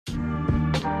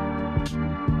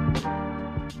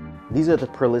These are the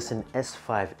Perlisten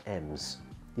S5Ms.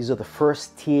 These are the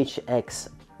first THX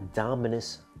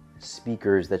Dominus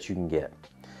speakers that you can get.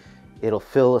 It'll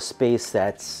fill a space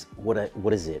that's, what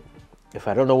is it? If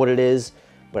I don't know what it is,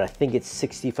 but I think it's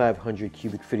 6,500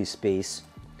 cubic feet of space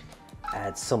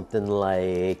at something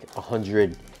like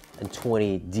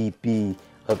 120 dB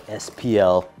of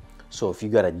SPL. So if you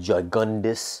got a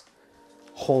gigundous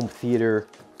home theater,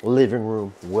 living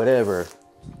room, whatever,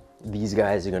 these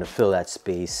guys are gonna fill that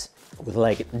space with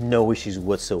like no issues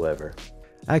whatsoever.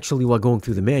 Actually, while going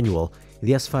through the manual,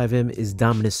 the S5M is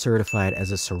Dominus certified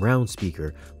as a surround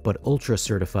speaker, but Ultra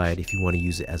certified if you want to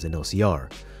use it as an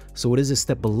LCR. So it is a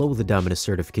step below the Dominus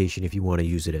certification if you want to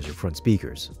use it as your front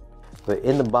speakers. But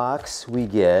in the box, we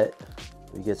get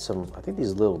some, I think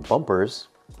these little bumpers,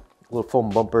 little foam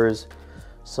bumpers,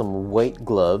 some white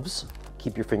gloves,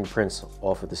 keep your fingerprints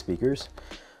off of the speakers,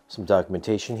 some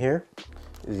documentation here.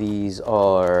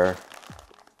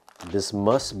 This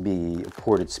must be a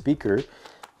ported speaker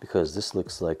because this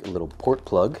looks like a little port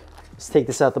plug. Let's take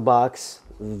this out the box.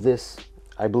 This,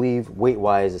 I believe,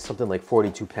 weight-wise is something like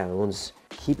 42 pounds.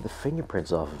 Keep the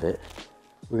fingerprints off of it.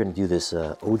 We're gonna do this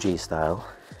OJ style.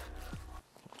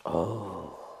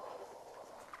 Oh,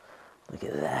 look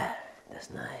at that.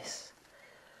 That's nice.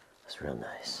 That's real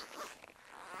nice.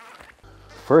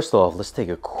 First off, let's take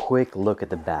a quick look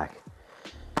at the back.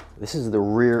 This is the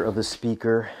rear of the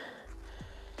speaker.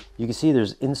 You can see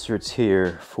there's inserts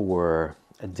here for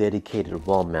a dedicated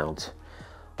wall mount.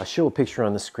 I'll show a picture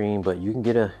on the screen, but you can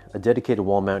get a dedicated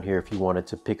wall mount here if you wanted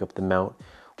to pick up the mount,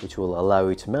 which will allow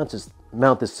you to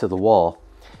mount this to the wall,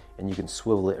 and you can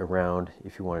swivel it around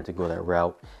if you wanted to go that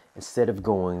route instead of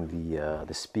going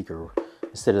the speaker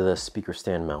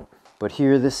stand mount. But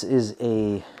here, this is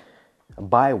a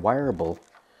bi-wireable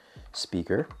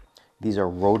speaker. These are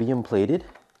rhodium plated.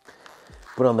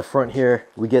 But on the front here,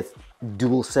 we get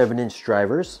dual 7-inch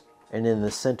drivers. And in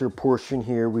the center portion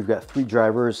here, we've got 3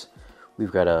 drivers.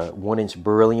 We've got a 1-inch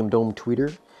beryllium dome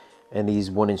tweeter and these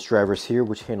 1-inch drivers here,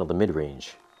 which handle the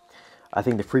mid-range. I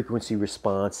think the frequency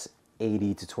response,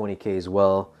 80 to 20K as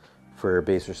well for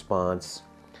bass response.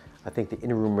 I think the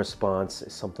in-room response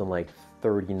is something like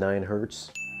 39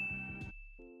 Hertz.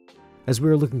 As we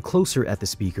were looking closer at the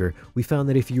speaker, we found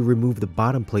that if you remove the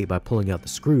bottom plate by pulling out the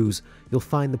screws, you'll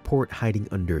find the port hiding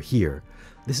under here.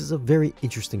 This is a very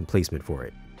interesting placement for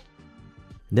it.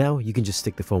 Now you can just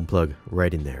stick the foam plug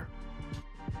right in there.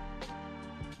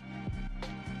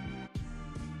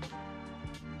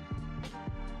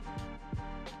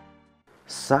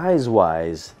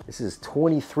 Size-wise, this is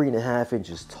 23.5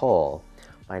 inches tall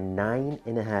by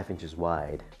 9.5 inches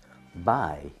wide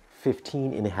by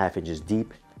 15.5 inches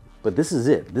deep. But this is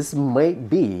it. This might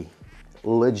be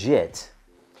legit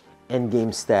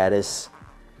endgame status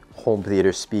home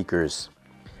theater speakers.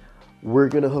 We're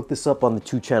gonna hook this up on the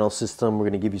 2-channel system. We're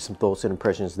gonna give you some thoughts and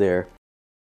impressions there.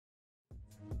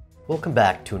 Welcome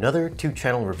back to another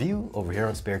 2-channel review over here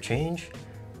on Spare Change,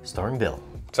 starring Bill.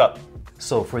 What's up?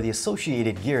 So for the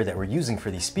associated gear that we're using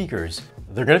for these speakers,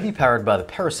 they're gonna be powered by the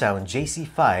Parasound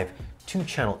JC5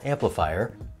 2-channel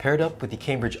amplifier, paired up with the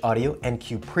Cambridge Audio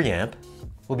NQ preamp.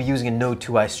 We'll be using a Node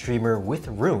 2i streamer with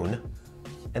Roon,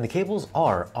 and the cables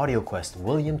are Audioquest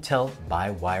William Tell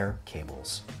by-wire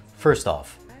cables. First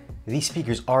off, these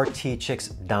speakers are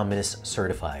THX Dominus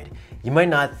certified. You might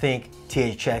not think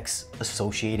THX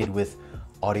associated with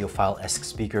audiophile-esque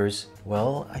speakers.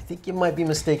 Well, I think you might be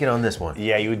mistaken on this one.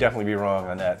 Yeah, you would definitely be wrong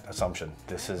on that assumption.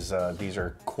 These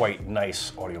are quite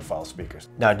nice audiophile speakers.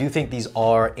 Now, I do think these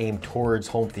are aimed towards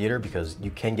home theater because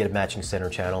you can get a matching center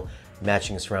channel,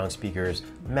 matching surround speakers,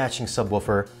 matching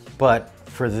subwoofer, but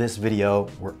for this video,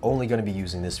 we're only going to be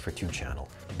using this for 2-channel.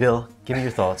 Bill, give me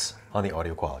your thoughts on the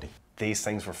audio quality. These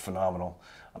things were phenomenal.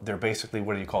 They're basically,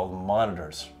 what do you call them,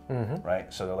 monitors,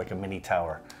 right? So they're like a mini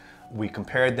tower. We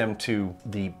compared them to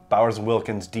the Bowers &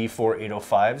 Wilkins D4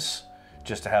 805s,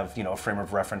 just to have, a frame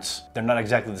of reference. They're not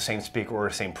exactly the same speaker or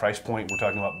the same price point. We're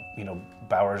talking about,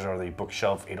 Bowers or the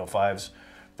bookshelf 805s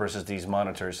versus these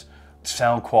monitors.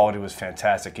 Sound quality was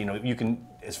fantastic. You can,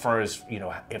 as far as,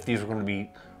 if these were going to be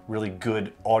really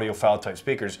good audiophile type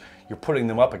speakers, you're putting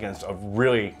them up against a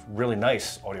really, really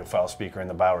nice audiophile speaker in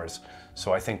the Bowers.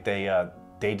 So I think they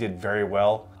did very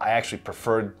well. I actually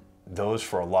preferred those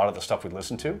for a lot of the stuff we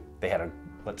listened to. They had a,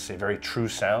 let's say, very true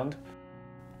sound.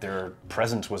 Their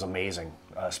presence was amazing,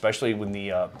 especially when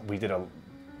we did a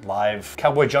live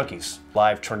Cowboy Junkies,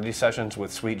 live Trinity sessions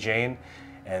with Sweet Jane,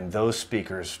 and those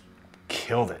speakers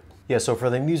killed it. Yeah, so for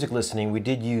the music listening, we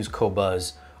did use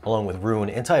Qobuz along with Roon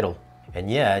and Tidal. And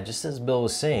yeah, just as Bill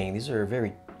was saying, these are a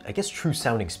very, I guess, true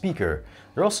sounding speaker.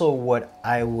 They're also what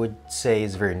I would say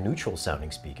is very neutral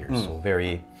sounding speakers. So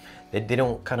very They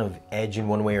don't kind of edge in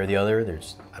one way or the other.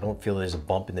 I don't feel there's a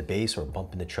bump in the bass or a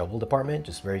bump in the treble department,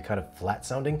 just very kind of flat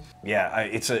sounding. Yeah,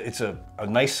 it's a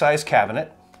nice size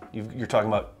cabinet. You're talking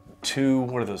about two,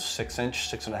 what are those,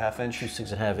 6-inch, 6.5-inch? Two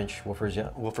 6.5-inch woofers, yeah.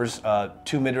 Woofers,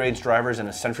 two mid-range drivers and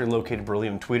a centrally located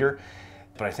beryllium tweeter.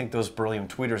 But I think those beryllium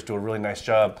tweeters do a really nice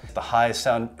job. The highs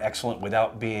sound excellent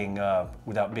without being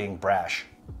brash.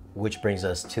 Which brings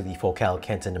us to the Focal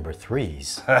Kenta number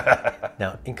 3s.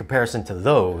 Now, in comparison to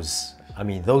those, I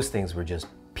mean, those things were just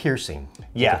piercing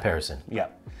in comparison. Yeah,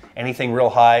 anything real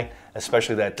high,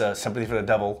 especially that Sympathy for the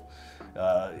Devil,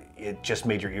 it just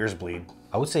made your ears bleed.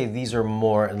 I would say these are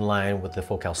more in line with the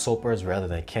Focal Sopers rather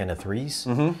than Kenta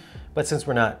 3s. But since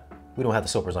we don't have the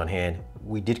Sopers on hand,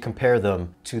 we did compare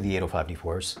them to the 805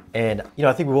 D4s. And, you know,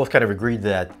 I think we both kind of agreed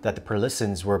that the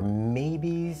Perlistens were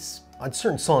maybe, on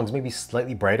certain songs, maybe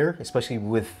slightly brighter, especially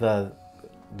with the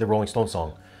Rolling Stone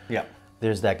song. Yeah.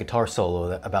 There's that guitar solo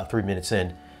that about 3 minutes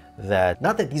in that,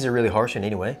 not that these are really harsh in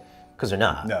any way, because they're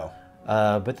not. No.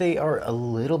 But they are a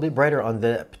little bit brighter on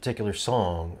that particular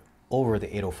song over the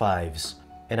 805s.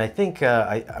 And I think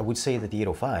I would say that the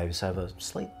 805s have a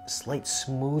slight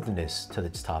smoothness to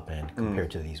its top end compared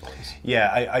to these ones.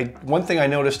 Yeah, one thing I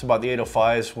noticed about the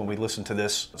 805s when we listened to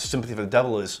this Sympathy for the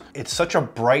Devil is it's such a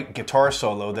bright guitar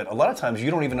solo that a lot of times you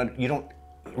don't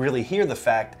really hear the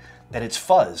fact that it's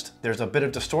fuzzed. There's a bit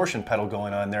of distortion pedal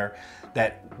going on there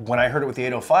that when I heard it with the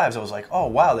 805s, I was like, oh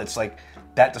wow, that's like,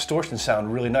 that distortion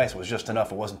sound really nice. It was just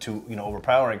enough. It wasn't too,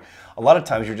 overpowering. A lot of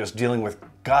times you're just dealing with,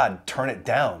 God, turn it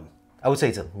down. I would say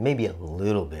it's maybe a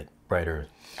little bit brighter.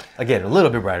 Again, a little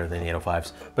bit brighter than the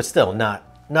 805s, but still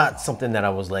not something that I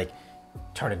was like,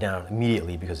 turn it down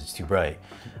immediately because it's too bright.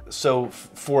 So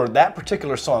for that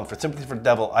particular song, for Sympathy for the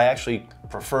Devil, I actually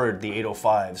preferred the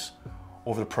 805s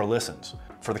over the Perlistens.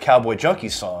 For the Cowboy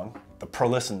Junkies song, the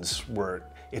Perlistens were,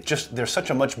 they're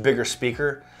such a much bigger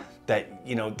speaker that,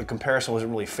 the comparison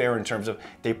wasn't really fair in terms of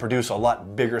they produce a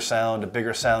lot bigger sound, a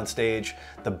bigger sound stage.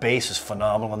 The bass is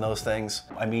phenomenal in those things.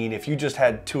 I mean, if you just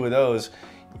had two of those,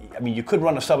 I mean, you could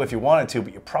run a sub if you wanted to,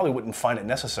 but you probably wouldn't find it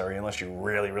necessary unless you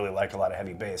really, really like a lot of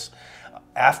heavy bass.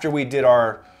 After we did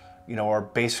our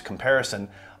bass comparison,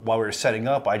 while we were setting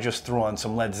up, I just threw on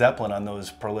some Led Zeppelin on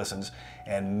those Perlistens.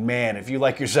 And man, if you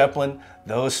like your Zeppelin,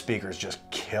 those speakers just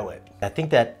kill it. I think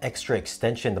that extra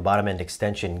extension, the bottom end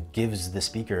extension, gives the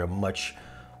speaker a much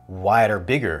wider,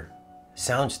 bigger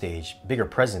soundstage, bigger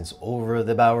presence over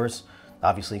the Bowers,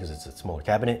 obviously because it's a smaller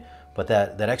cabinet, but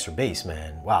that extra bass,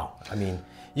 man, wow. I mean,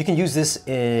 you can use this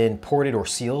in ported or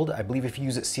sealed. I believe if you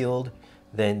use it sealed,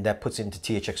 then that puts it into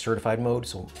THX certified mode,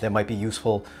 so that might be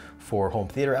useful for home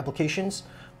theater applications.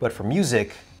 But for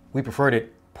music, we preferred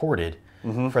it ported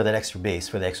for that extra bass,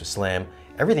 for the extra slam.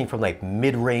 Everything from like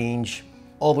mid-range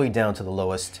all the way down to the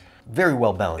lowest. Very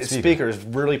well balanced The speaker is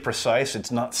really precise. It's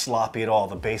not sloppy at all.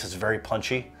 The bass is very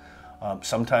punchy.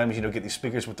 Sometimes, get these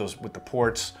speakers with the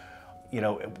ports.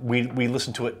 We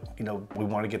listen to it, we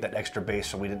want to get that extra bass,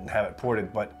 so we didn't have it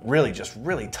ported, but really just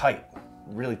really tight.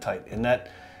 And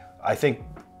that, I think,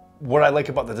 what I like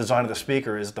about the design of the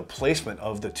speaker is the placement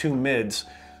of the two mids.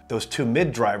 Those two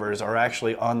mid drivers are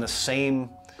actually on the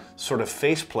same sort of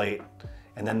faceplate,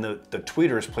 and then the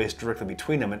tweeter is placed directly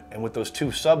between them. And with those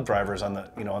two sub drivers on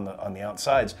the on the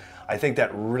outsides, I think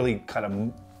that really kind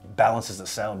of balances the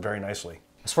sound very nicely.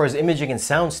 As far as imaging and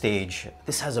soundstage,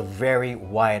 this has a very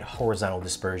wide horizontal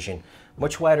dispersion,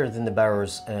 much wider than the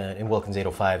Bowers and Wilkins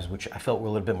 805s, which I felt were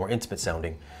a little bit more intimate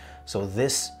sounding. So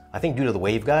this, I think due to the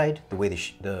waveguide, the way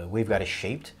the waveguide is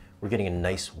shaped, we're getting a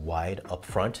nice wide up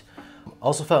front.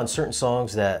 Also felt in certain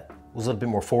songs that was a little bit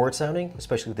more forward sounding,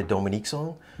 especially with the Dominique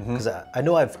song, because I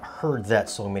know I've heard that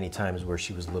song many times where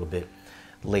she was a little bit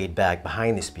laid back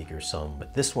behind the speakers some,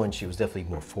 but this one she was definitely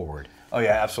more forward. Oh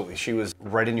yeah, absolutely. She was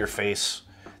right in your face.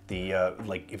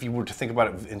 Like if you were to think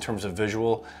about it in terms of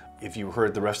visual, if you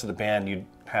heard the rest of the band, you'd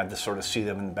have to sort of see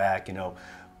them in the back,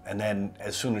 and then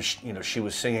as soon as she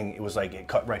was singing, it was like it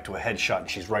cut right to a headshot, and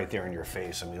she's right there in your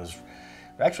face. I mean, it was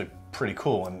actually pretty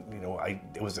cool, and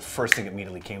it was the first thing that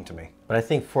immediately came to me. But I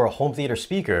think for a home theater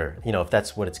speaker, if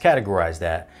that's what it's categorized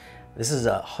at, this is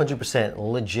a 100%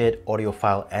 legit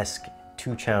audiophile-esque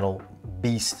 2-channel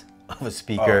beast of a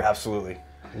speaker. Oh, absolutely.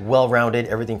 Well-rounded,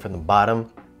 everything from the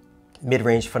bottom.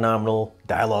 Mid-range phenomenal,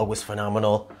 dialogue was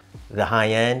phenomenal. The high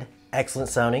end, excellent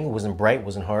sounding, wasn't bright,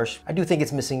 wasn't harsh. I do think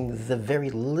it's missing the very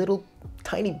little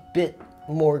tiny bit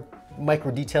more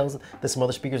micro details than some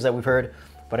other speakers that we've heard.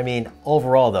 But I mean,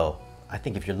 overall though, I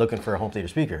think if you're looking for a home theater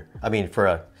speaker, for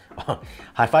a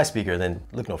hi-fi speaker, then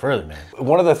look no further, man.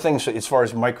 One of the things as far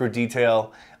as micro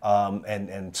detail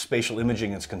and spatial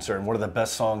imaging is concerned, one of the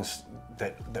best songs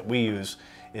that we use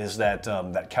is that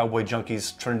that Cowboy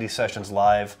Junkies Trinity Sessions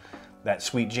Live, that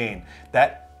Sweet Jane.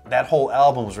 That whole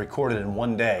album was recorded in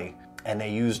one day, and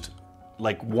they used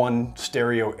like one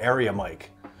stereo area mic.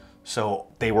 So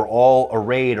they were all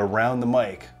arrayed around the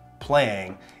mic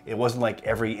playing. It wasn't like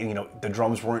the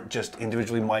drums weren't just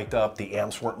individually mic'd up, the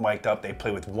amps weren't mic'd up, they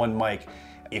play with one mic.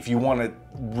 If you want to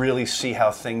really see how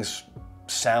things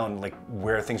sound, like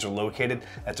where things are located,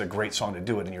 that's a great song to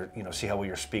do it, and see how well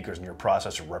your speakers and your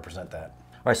processor represent that.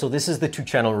 All right, so this is the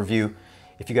 2-channel review.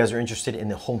 If you guys are interested in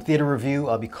the home theater review,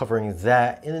 I'll be covering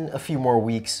that in a few more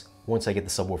weeks once I get the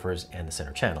subwoofers and the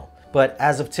center channel. But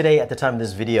as of today, at the time of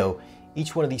this video,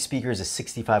 each one of these speakers is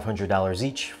 $6,500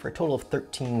 each for a total of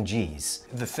 13 Gs.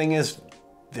 The thing is,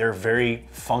 they're very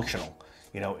functional.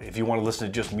 If you want to listen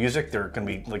to just music, they're going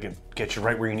to be like get you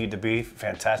right where you need to be,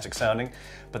 fantastic sounding.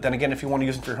 But then again, if you want to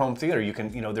use them for your home theater, you can,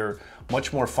 they're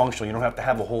much more functional. You don't have to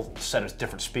have a whole set of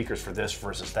different speakers for this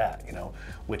versus that,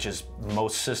 which is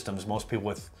most systems, most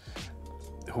people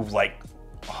who like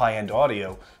high-end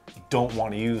audio don't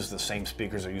want to use the same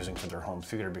speakers they're using for their home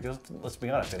theater because, let's be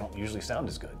honest, they don't usually sound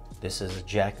as good. This is a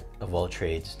jack of all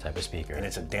trades type of speaker. And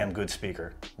it's a damn good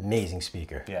speaker. Amazing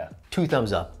speaker. Yeah. 2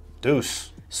 thumbs up.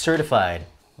 Deuce. Certified.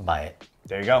 Buy it.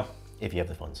 There you go. If you have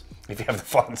the funds. If you have the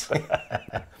funds.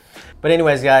 But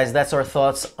anyways, guys, that's our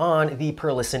thoughts on the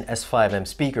Perlisten S5M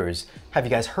speakers. Have you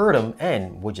guys heard them,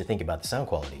 and what'd you think about the sound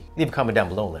quality? Leave a comment down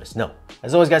below and let us know.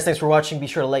 As always, guys, thanks for watching. Be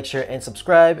sure to like, share, and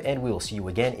subscribe, and we will see you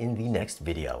again in the next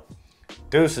video.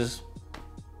 Deuces.